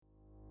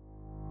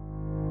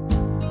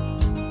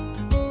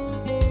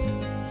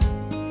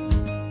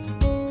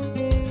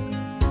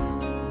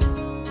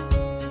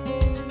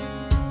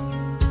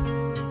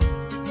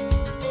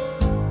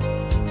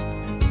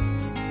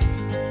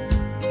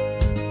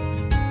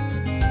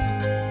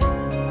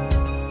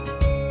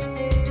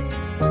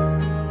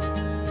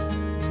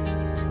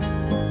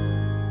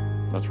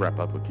wrap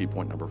up with key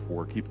point number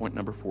 4. Key point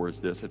number 4 is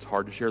this: it's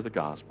hard to share the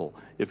gospel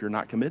if you're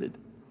not committed.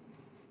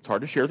 It's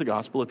hard to share the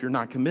gospel if you're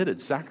not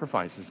committed.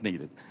 Sacrifice is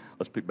needed.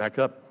 Let's pick back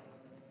up.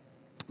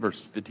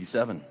 Verse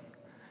 57.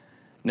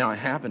 Now it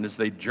happened as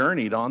they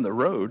journeyed on the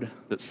road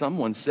that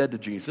someone said to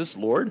Jesus,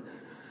 Lord,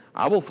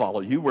 I will follow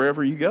you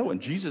wherever you go.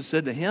 And Jesus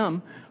said to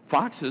him,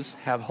 foxes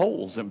have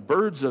holes and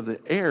birds of the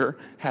air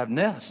have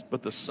nests,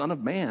 but the Son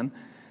of Man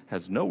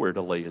has nowhere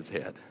to lay his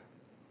head.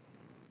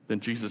 Then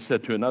Jesus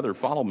said to another,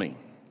 follow me.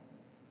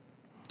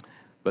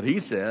 But he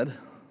said,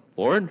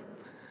 Lord,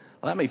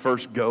 let me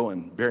first go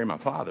and bury my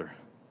father.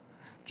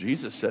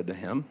 Jesus said to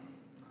him,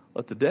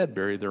 let the dead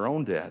bury their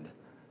own dead,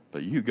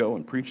 but you go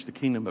and preach the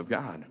kingdom of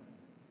God.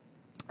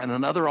 And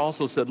another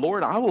also said,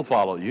 Lord, I will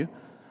follow you,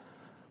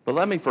 but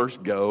let me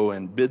first go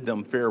and bid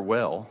them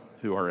farewell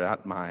who are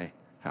at my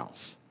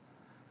house.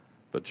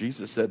 But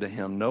Jesus said to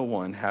him, no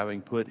one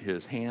having put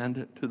his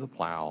hand to the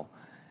plow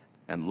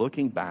and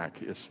looking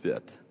back is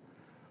fit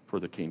for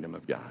the kingdom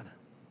of God.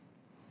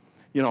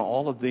 You know,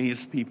 all of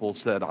these people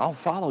said, I'll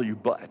follow you,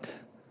 but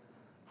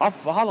I'll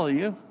follow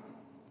you,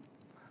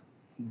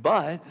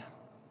 but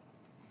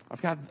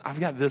I've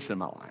got this in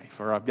my life,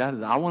 or I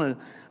want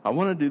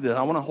to do this.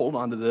 I want to hold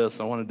on to this.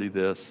 I want to do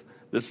this.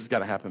 This has got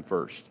to happen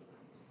first.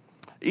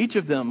 Each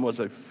of them was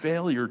a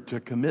failure to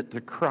commit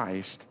to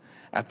Christ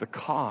at the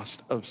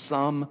cost of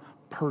some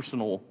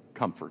personal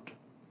comfort,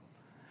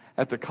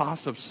 at the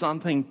cost of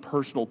something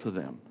personal to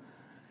them.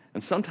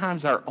 And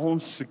sometimes our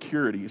own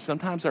security,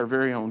 sometimes our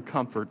very own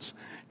comforts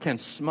can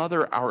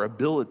smother our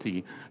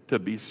ability to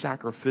be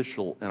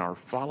sacrificial in our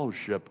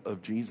fellowship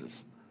of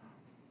Jesus.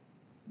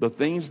 The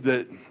things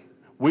that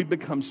we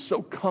become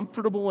so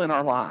comfortable in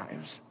our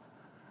lives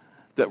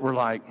that we're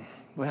like,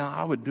 well,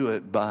 I would do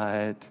it,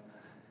 but...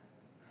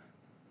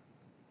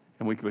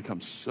 And we can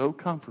become so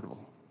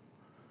comfortable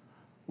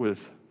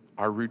with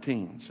our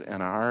routines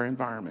and our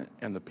environment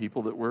and the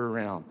people that we're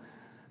around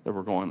that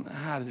we're going,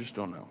 I just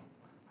don't know.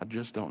 I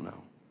just don't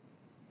know.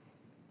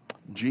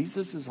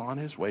 Jesus is on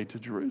his way to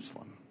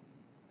Jerusalem.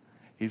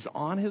 He's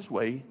on his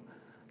way.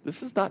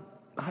 This is not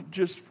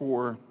just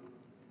for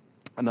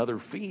another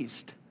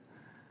feast.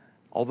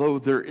 Although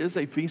there is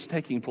a feast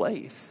taking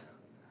place,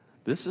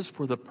 this is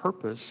for the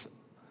purpose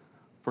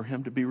for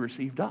him to be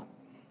received up.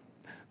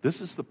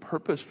 This is the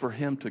purpose for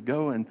him to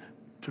go and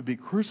to be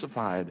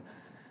crucified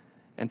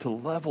and to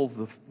level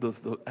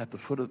at the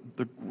foot of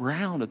the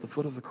ground at the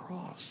foot of the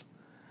cross.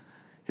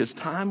 His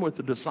time with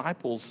the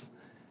disciples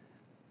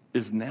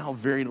is now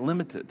very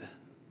limited,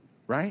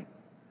 right?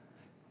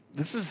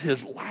 This is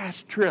his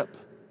last trip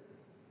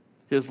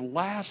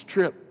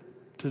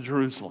to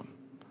Jerusalem.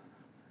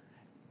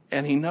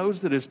 And he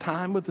knows that his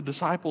time with the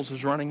disciples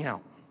is running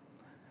out.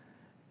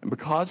 And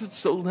because it's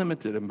so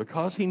limited, and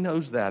because he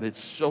knows that,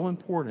 it's so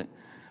important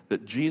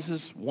that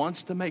Jesus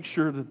wants to make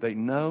sure that they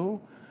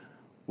know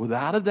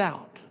without a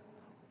doubt,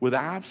 with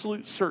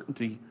absolute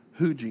certainty,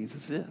 who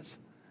Jesus is.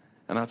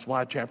 And that's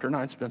why chapter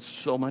 9 spends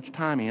so much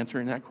time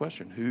answering that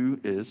question. Who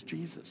is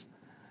Jesus?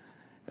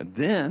 And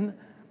then,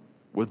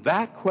 with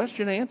that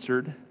question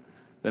answered,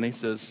 then he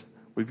says,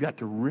 we've got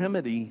to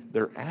remedy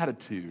their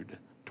attitude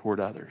toward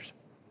others.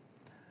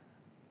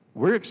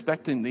 We're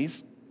expecting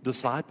these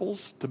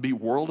disciples to be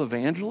world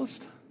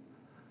evangelists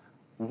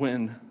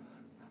when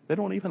they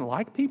don't even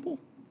like people.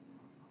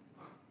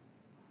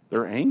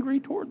 They're angry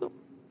toward them.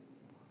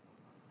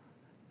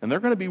 And they're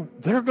going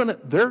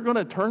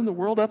to turn the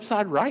world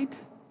upside right.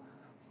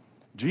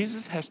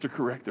 Jesus has to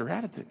correct their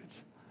attitudes.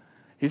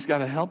 He's got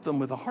to help them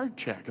with a heart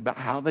check about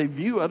how they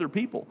view other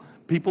people.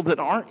 People that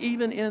aren't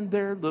even in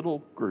their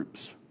little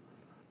groups.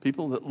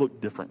 People that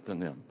look different than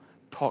them,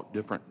 talk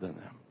different than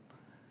them,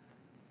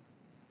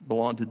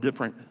 belong to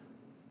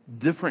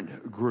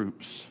different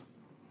groups.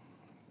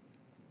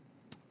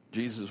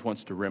 Jesus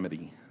wants to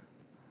remedy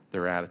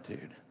their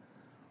attitude.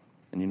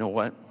 And you know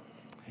what?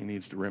 He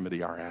needs to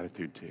remedy our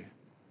attitude too.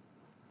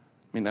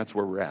 I mean, that's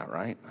where we're at,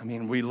 right? I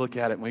mean, we look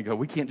at it and we go,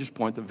 we can't just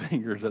point the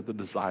fingers at the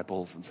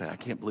disciples and say, I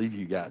can't believe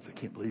you guys. I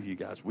can't believe you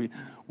guys.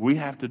 We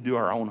have to do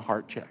our own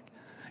heart check.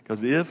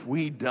 Because if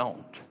we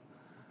don't,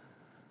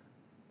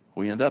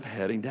 we end up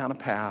heading down a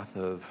path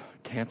of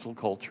cancel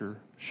culture,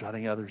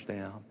 shutting others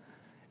down.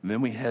 And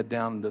then we head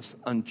down this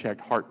unchecked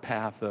heart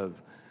path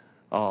of,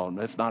 oh,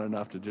 that's not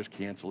enough to just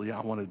cancel you.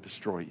 I want to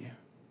destroy you.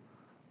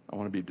 I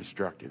want to be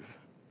destructive.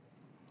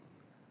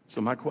 So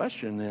my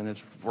question then is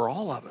for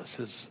all of us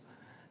is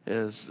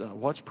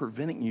what's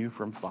preventing you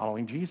from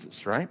following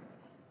Jesus, right?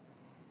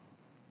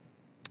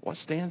 What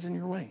stands in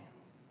your way?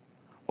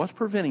 What's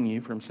preventing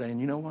you from saying,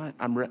 you know what,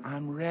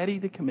 I'm ready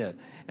to commit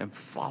and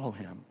follow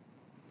him?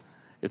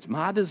 It's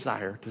my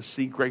desire to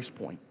see Grace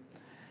Point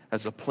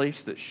as a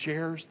place that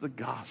shares the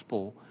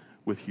gospel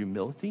with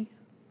humility,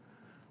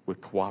 with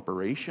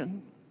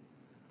cooperation,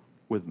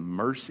 with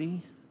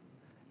mercy,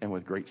 and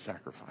with great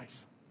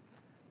sacrifice.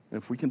 And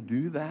if we can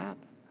do that,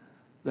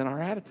 then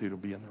our attitude will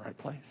be in the right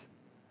place.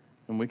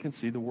 And we can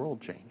see the world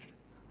changed.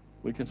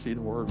 We can see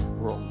the world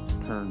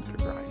turn to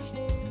Christ.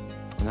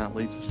 And that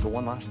leads us to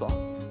one last thought.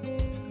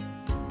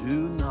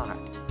 Do not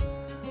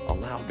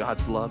allow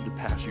God's love to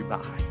pass you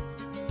by.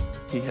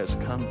 He has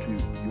come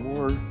to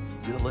your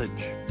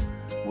village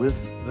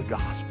with the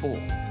gospel.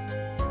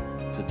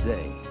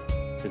 Today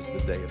is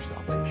the day of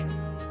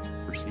salvation.